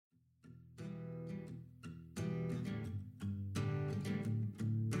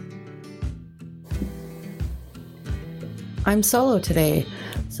I'm solo today,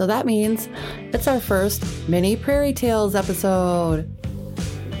 so that means it's our first mini Prairie Tales episode.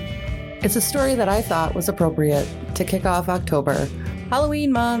 It's a story that I thought was appropriate to kick off October,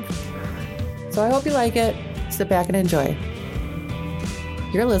 Halloween month. So I hope you like it. Sit back and enjoy.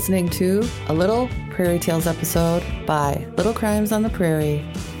 You're listening to a Little Prairie Tales episode by Little Crimes on the Prairie,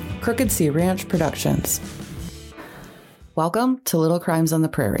 Crooked Sea Ranch Productions. Welcome to Little Crimes on the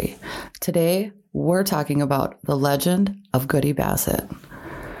Prairie. Today, we're talking about the legend of Goody Bassett.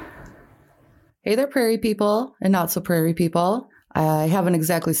 Hey there, prairie people and not so prairie people. I haven't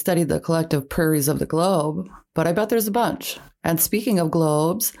exactly studied the collective prairies of the globe, but I bet there's a bunch. And speaking of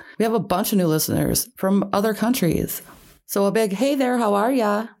globes, we have a bunch of new listeners from other countries. So a big hey there, how are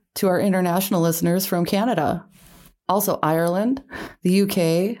ya? To our international listeners from Canada. Also Ireland, the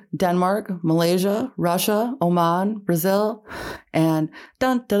UK, Denmark, Malaysia, Russia, Oman, Brazil, and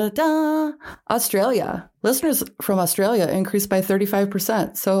Australia. Listeners from Australia increased by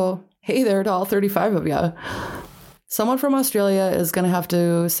 35%. So hey there to all 35 of you. Someone from Australia is going to have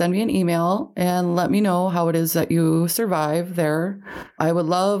to send me an email and let me know how it is that you survive there. I would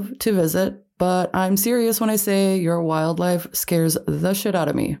love to visit, but I'm serious when I say your wildlife scares the shit out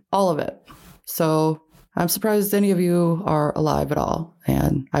of me. All of it. So I'm surprised any of you are alive at all,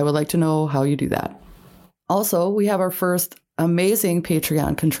 and I would like to know how you do that. Also, we have our first amazing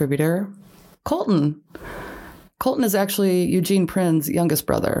Patreon contributor, Colton. Colton is actually Eugene Prin's youngest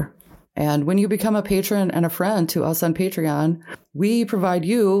brother. And when you become a patron and a friend to us on Patreon, we provide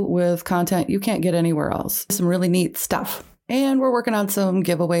you with content you can't get anywhere else. Some really neat stuff. And we're working on some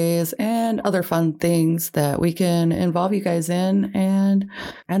giveaways and other fun things that we can involve you guys in and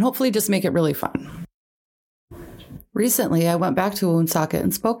hopefully just make it really fun. Recently, I went back to Woonsocket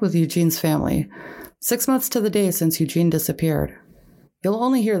and spoke with Eugene's family, 6 months to the day since Eugene disappeared. You'll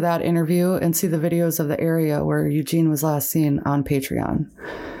only hear that interview and see the videos of the area where Eugene was last seen on Patreon.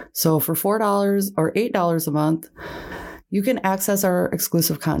 So for $4 or $8 a month, you can access our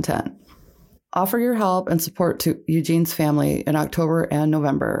exclusive content. Offer your help and support to Eugene's family in October and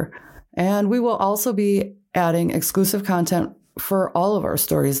November. And we will also be adding exclusive content for all of our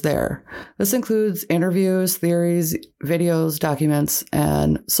stories there. This includes interviews, theories, videos, documents,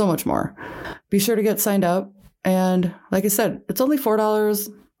 and so much more. Be sure to get signed up. And like I said, it's only $4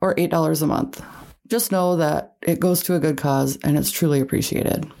 or $8 a month. Just know that it goes to a good cause and it's truly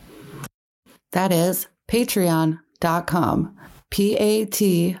appreciated. That is patreon.com,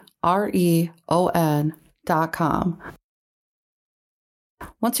 patreon.com.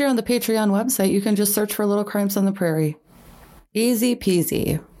 Once you're on the Patreon website, you can just search for Little Crimes on the Prairie. Easy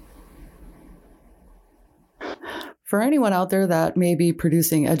peasy. For anyone out there that may be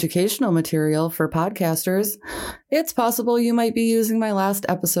producing educational material for podcasters, it's possible you might be using my last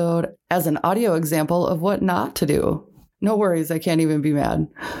episode as an audio example of what not to do. No worries, I can't even be mad.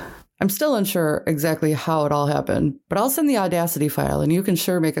 I'm still unsure exactly how it all happened, but I'll send the Audacity file and you can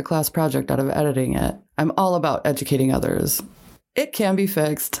sure make a class project out of editing it. I'm all about educating others. It can be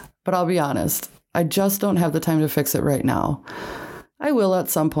fixed, but I'll be honest, I just don't have the time to fix it right now. I will at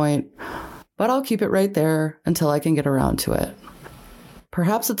some point, but I'll keep it right there until I can get around to it.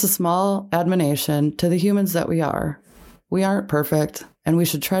 Perhaps it's a small admonition to the humans that we are. We aren't perfect, and we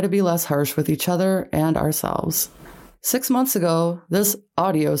should try to be less harsh with each other and ourselves. 6 months ago, this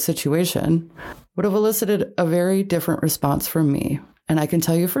audio situation would have elicited a very different response from me, and I can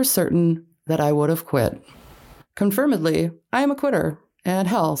tell you for certain that I would have quit. Confirmedly, I am a quitter. And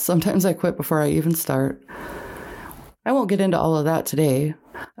hell, sometimes I quit before I even start. I won't get into all of that today.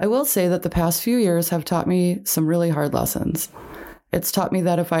 I will say that the past few years have taught me some really hard lessons. It's taught me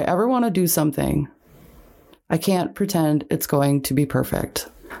that if I ever want to do something, I can't pretend it's going to be perfect.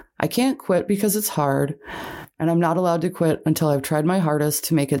 I can't quit because it's hard, and I'm not allowed to quit until I've tried my hardest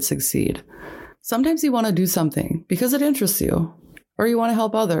to make it succeed. Sometimes you want to do something because it interests you, or you want to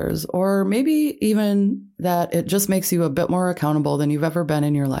help others, or maybe even that it just makes you a bit more accountable than you've ever been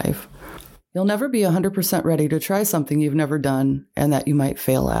in your life. You'll never be 100% ready to try something you've never done and that you might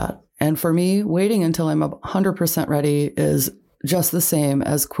fail at. And for me, waiting until I'm 100% ready is just the same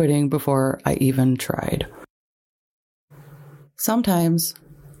as quitting before I even tried. Sometimes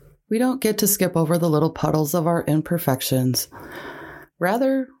we don't get to skip over the little puddles of our imperfections.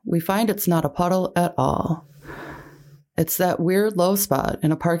 Rather, we find it's not a puddle at all. It's that weird low spot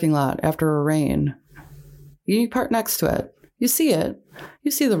in a parking lot after a rain. You park next to it. You see it. You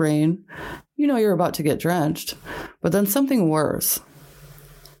see the rain. You know you're about to get drenched. But then something worse.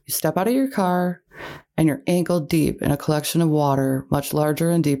 You step out of your car and you're ankle deep in a collection of water much larger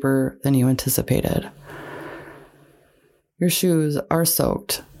and deeper than you anticipated. Your shoes are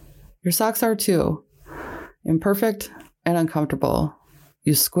soaked. Your socks are too. Imperfect, and uncomfortable,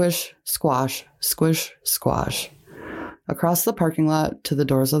 you squish, squash, squish, squash across the parking lot to the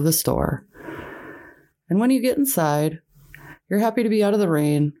doors of the store. And when you get inside, you're happy to be out of the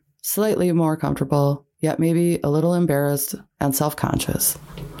rain, slightly more comfortable, yet maybe a little embarrassed and self-conscious.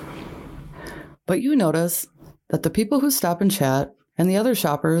 But you notice that the people who stop and chat and the other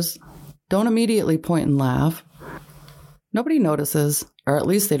shoppers don't immediately point and laugh. Nobody notices, or at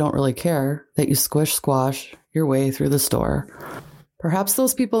least they don't really care, that you squish squash your way through the store. Perhaps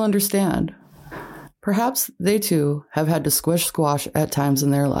those people understand. Perhaps they too have had to squish squash at times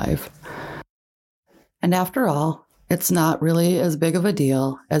in their life. And after all, it's not really as big of a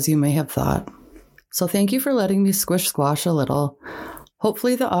deal as you may have thought. So thank you for letting me squish squash a little.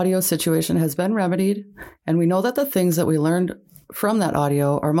 Hopefully the audio situation has been remedied, and we know that the things that we learned from that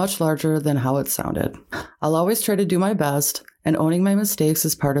audio are much larger than how it sounded. I'll always try to do my best, and owning my mistakes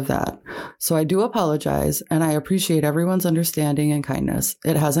is part of that. So I do apologize, and I appreciate everyone's understanding and kindness.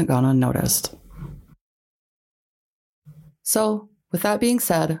 It hasn't gone unnoticed. So, with that being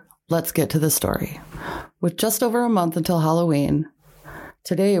said, let's get to the story. With just over a month until Halloween,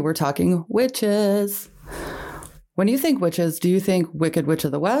 today we're talking witches. When you think witches, do you think Wicked Witch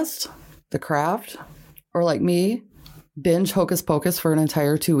of the West, The Craft, or like me, binge Hocus Pocus for an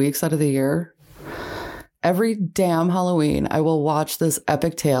entire 2 weeks out of the year? Every damn Halloween, I will watch this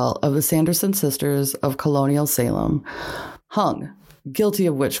epic tale of the Sanderson sisters of colonial Salem, hung, guilty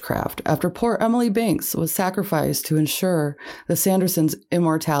of witchcraft, after poor Emily Banks was sacrificed to ensure the Sandersons'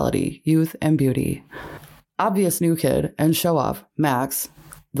 immortality, youth, and beauty. Obvious new kid and show-off, Max,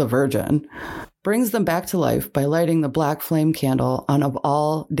 the virgin, brings them back to life by lighting the black flame candle on, of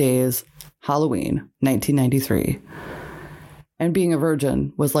all days, Halloween, 1993. And being a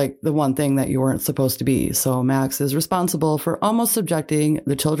virgin was like the one thing that you weren't supposed to be. So Max is responsible for almost subjecting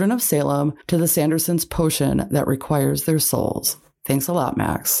the children of Salem to the Sandersons' potion that requires their souls. Thanks a lot,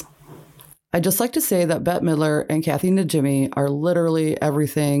 Max. I'd just like to say that Bette Midler and Kathy Najimy are literally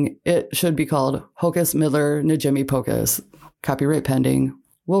everything. It should be called Hocus Midler Najimy Pocus. Copyright pending.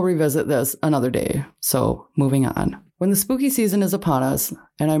 We'll revisit this another day. So moving on. When the spooky season is upon us,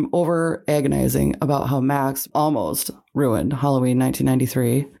 and I'm over agonizing about how Max almost ruined Halloween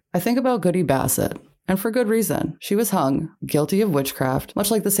 1993, I think about Goody Bassett. And for good reason. She was hung, guilty of witchcraft, much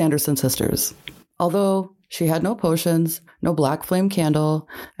like the Sanderson sisters. Although she had no potions, no black flame candle,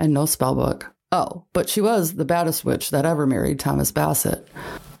 and no spellbook. Oh, but she was the baddest witch that ever married Thomas Bassett,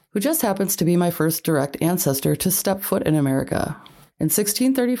 who just happens to be my first direct ancestor to step foot in America. In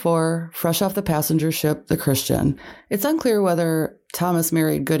 1634, fresh off the passenger ship, the Christian. It's unclear whether Thomas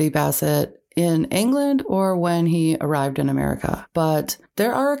married Goody Bassett in England or when he arrived in America, but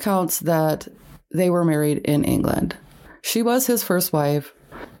there are accounts that they were married in England. She was his first wife.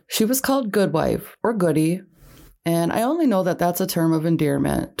 She was called Goodwife or Goody, and I only know that that's a term of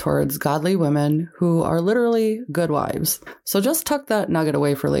endearment towards godly women who are literally good wives. So just tuck that nugget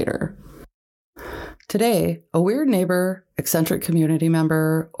away for later. Today, a weird neighbor, eccentric community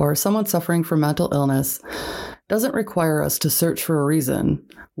member, or someone suffering from mental illness doesn't require us to search for a reason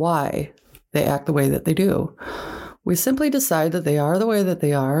why they act the way that they do. We simply decide that they are the way that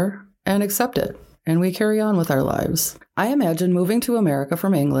they are and accept it, and we carry on with our lives. I imagine moving to America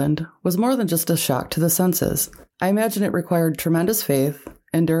from England was more than just a shock to the senses. I imagine it required tremendous faith,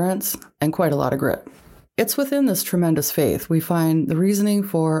 endurance, and quite a lot of grit. It's within this tremendous faith we find the reasoning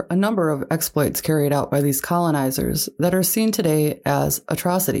for a number of exploits carried out by these colonizers that are seen today as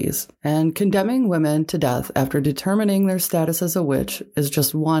atrocities, and condemning women to death after determining their status as a witch is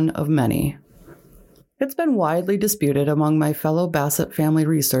just one of many. It's been widely disputed among my fellow Bassett family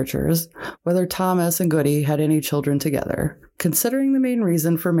researchers whether Thomas and Goody had any children together. Considering the main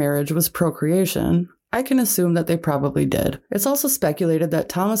reason for marriage was procreation, I can assume that they probably did. It's also speculated that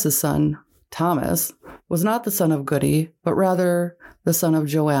Thomas's son, Thomas, was not the son of Goody, but rather the son of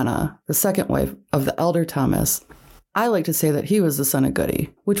Joanna, the second wife of the elder Thomas. I like to say that he was the son of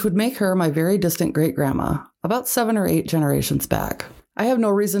Goody, which would make her my very distant great-grandma, about 7 or 8 generations back. I have no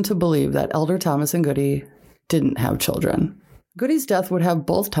reason to believe that elder Thomas and Goody didn't have children. Goody's death would have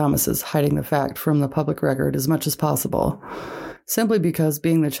both Thomases hiding the fact from the public record as much as possible, simply because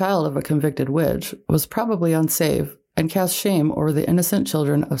being the child of a convicted witch was probably unsafe and cast shame over the innocent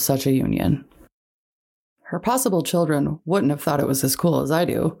children of such a union. Her possible children wouldn't have thought it was as cool as I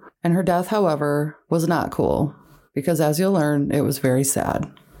do, and her death, however, was not cool, because as you'll learn, it was very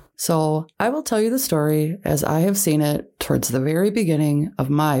sad. So I will tell you the story as I have seen it towards the very beginning of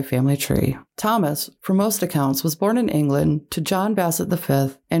my family tree. Thomas, for most accounts, was born in England to John Bassett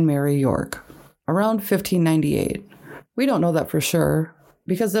V and Mary York, around 1598. We don't know that for sure,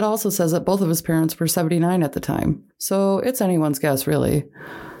 because it also says that both of his parents were 79 at the time. So it's anyone's guess, really.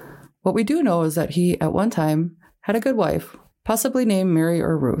 What we do know is that he, at one time, had a good wife, possibly named Mary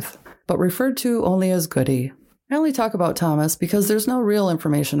or Ruth, but referred to only as Goody. I only talk about Thomas because there's no real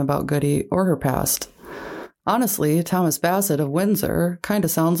information about Goody or her past. Honestly, Thomas Bassett of Windsor kind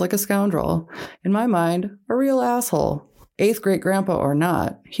of sounds like a scoundrel. In my mind, a real asshole. 8th great-grandpa or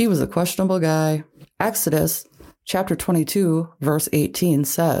not, he was a questionable guy. Exodus chapter 22, verse 18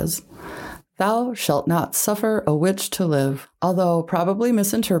 says, "Thou shalt not suffer a witch to live." Although probably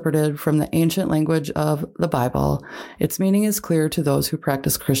misinterpreted from the ancient language of the Bible, its meaning is clear to those who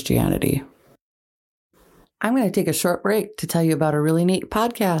practice Christianity. I'm going to take a short break to tell you about a really neat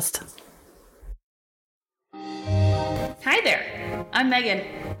podcast. Hi there, I'm Megan.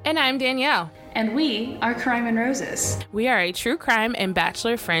 And I'm Danielle. And we are Crime and Roses. We are a true crime and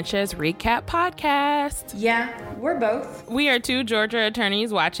Bachelor franchise recap podcast. Yeah, we're both. We are two Georgia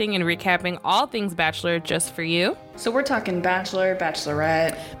attorneys watching and recapping all things Bachelor just for you. So we're talking Bachelor,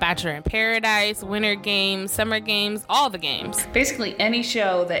 Bachelorette, Bachelor in Paradise, Winter Games, Summer Games, all the games. Basically any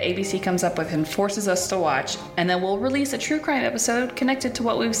show that ABC comes up with and forces us to watch, and then we'll release a true crime episode connected to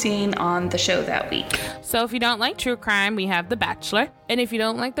what we've seen on the show that week. So if you don't like true crime, we have The Bachelor. And if you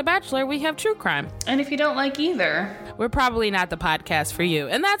don't like The Bachelor, we have true crime. And if you don't like either, we're probably not the podcast for you,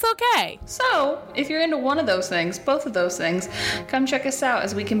 and that's okay. So if you're into one of those things, both of those things, come check us out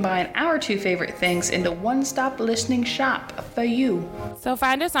as we combine our two favorite things into one-stop listening shop for you. So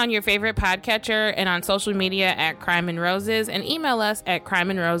find us on your favorite podcatcher and on social media at Crime and Roses, and email us at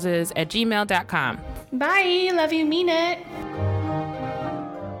crimeandroses@gmail.com. Bye. Love you. Mean it.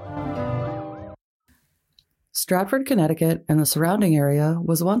 Stratford, Connecticut, and the surrounding area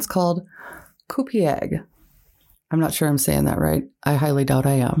was once called Qupiag. I'm not sure I'm saying that right. I highly doubt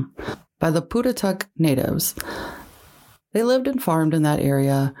I am. By the Putatuck natives. They lived and farmed in that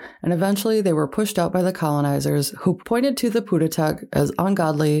area, and eventually they were pushed out by the colonizers who pointed to the Putatuck as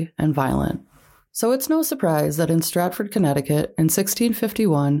ungodly and violent. So it's no surprise that in Stratford, Connecticut, in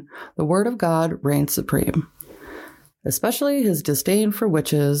 1651, the word of God reigned supreme. Especially his disdain for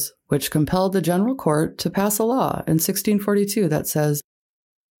witches, which compelled the general court to pass a law in 1642 that says,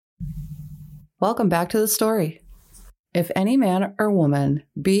 "Welcome back to the story. If any man or woman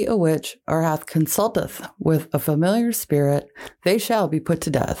be a witch or hath consulteth with a familiar spirit, they shall be put to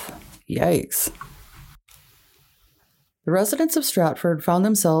death." Yikes. The residents of Stratford found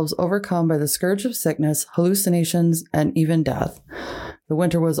themselves overcome by the scourge of sickness, hallucinations, and even death. The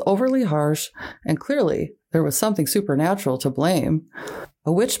winter was overly harsh, and clearly there was something supernatural to blame.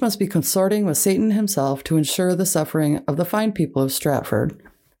 A witch must be consorting with Satan himself to ensure the suffering of the fine people of Stratford.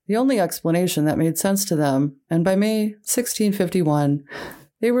 The only explanation that made sense to them, and by May 1651,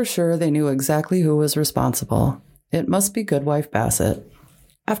 they were sure they knew exactly who was responsible. It must be Goodwife Bassett.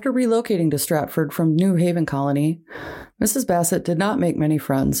 After relocating to Stratford from New Haven Colony, Mrs. Bassett did not make many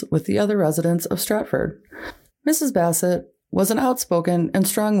friends with the other residents of Stratford. Mrs. Bassett was an outspoken and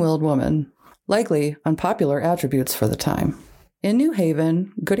strong-willed woman, likely unpopular attributes for the time. In New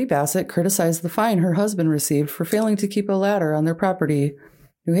Haven, Goody Bassett criticized the fine her husband received for failing to keep a ladder on their property.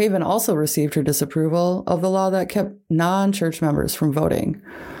 New Haven also received her disapproval of the law that kept non-church members from voting.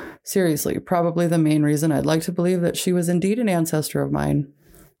 Seriously, probably the main reason I'd like to believe that she was indeed an ancestor of mine.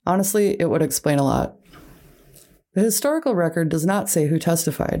 Honestly, it would explain a lot. The historical record does not say who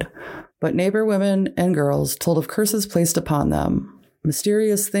testified, but neighbor women and girls told of curses placed upon them,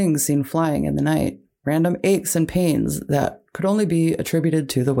 mysterious things seen flying in the night, random aches and pains that could only be attributed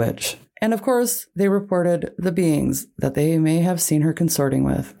to the witch. And of course, they reported the beings that they may have seen her consorting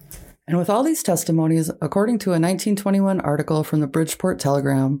with. And with all these testimonies, according to a 1921 article from the Bridgeport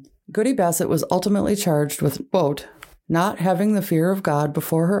Telegram, Goody Bassett was ultimately charged with, quote, not having the fear of God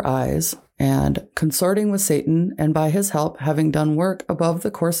before her eyes, and consorting with Satan, and by his help having done work above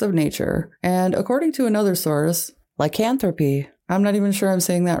the course of nature, and according to another source, lycanthropy. I'm not even sure I'm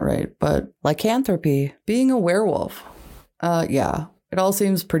saying that right, but lycanthropy, being a werewolf. Yeah. It all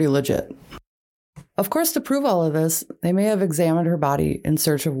seems pretty legit. Of course, to prove all of this, they may have examined her body in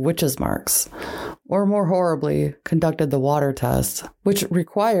search of witches' marks, or more horribly, conducted the water test, which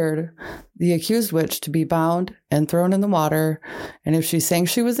required the accused witch to be bound and thrown in the water, and if she sank,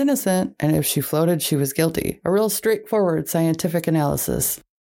 she was innocent, and if she floated, she was guilty. A real straightforward scientific analysis.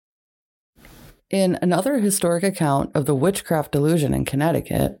 In another historic account of the witchcraft delusion in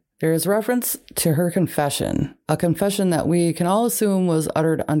Connecticut, there is reference to her confession, a confession that we can all assume was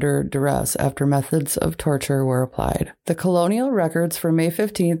uttered under duress after methods of torture were applied. The colonial records for May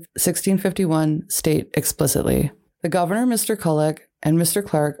 15, 1651 state explicitly, the governor, Mr. Culloch, and Mr.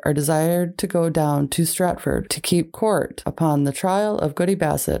 Clark are desired to go down to Stratford to keep court upon the trial of Goody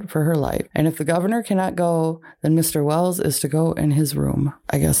Bassett for her life. And if the governor cannot go, then Mr. Wells is to go in his room.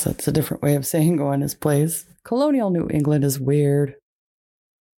 I guess that's a different way of saying go in his place. Colonial New England is weird.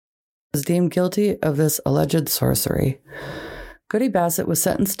 Was deemed guilty of this alleged sorcery. Goody Bassett was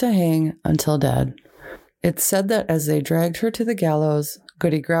sentenced to hang until dead. It's said that as they dragged her to the gallows,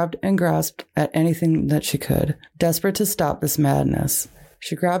 Goody grabbed and grasped at anything that she could, desperate to stop this madness.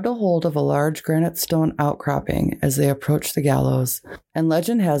 She grabbed a hold of a large granite stone outcropping as they approached the gallows, and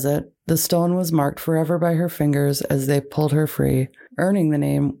legend has it, the stone was marked forever by her fingers as they pulled her free, earning the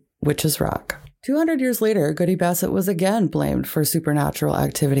name Witch's Rock. 200 years later, Goody Bassett was again blamed for supernatural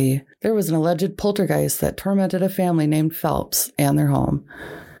activity. There was an alleged poltergeist that tormented a family named Phelps and their home.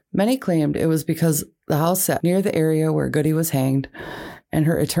 Many claimed it was because the house sat near the area where Goody was hanged, and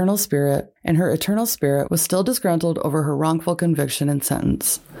her eternal spirit was still disgruntled over her wrongful conviction and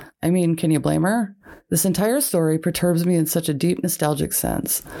sentence. I mean, can you blame her? This entire story perturbs me in such a deep nostalgic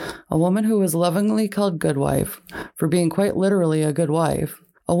sense. A woman who was lovingly called Goodwife for being quite literally a good wife,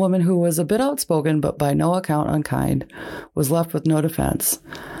 a woman who was a bit outspoken but by no account unkind, was left with no defense.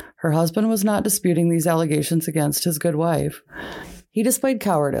 Her husband was not disputing these allegations against his good wife. He displayed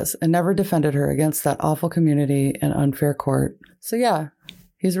cowardice and never defended her against that awful community and unfair court. So yeah,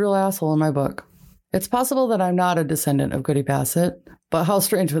 he's a real asshole in my book. It's possible that I'm not a descendant of Goody Bassett, but how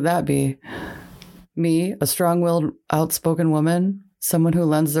strange would that be? Me, a strong-willed, outspoken woman, someone who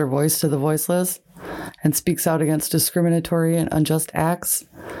lends their voice to the voiceless and speaks out against discriminatory and unjust acts.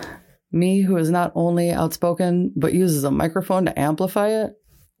 Me, who is not only outspoken, but uses a microphone to amplify it.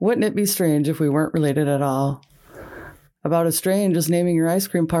 Wouldn't it be strange if we weren't related at all? About as strange as naming your ice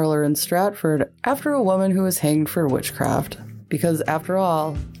cream parlor in Stratford after a woman who was hanged for witchcraft. Because after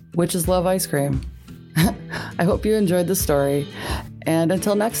all, witches love ice cream. I hope you enjoyed the story. And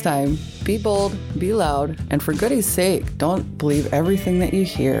until next time, be bold, be loud, and for goodie's sake, don't believe everything that you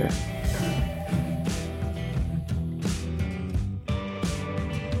hear.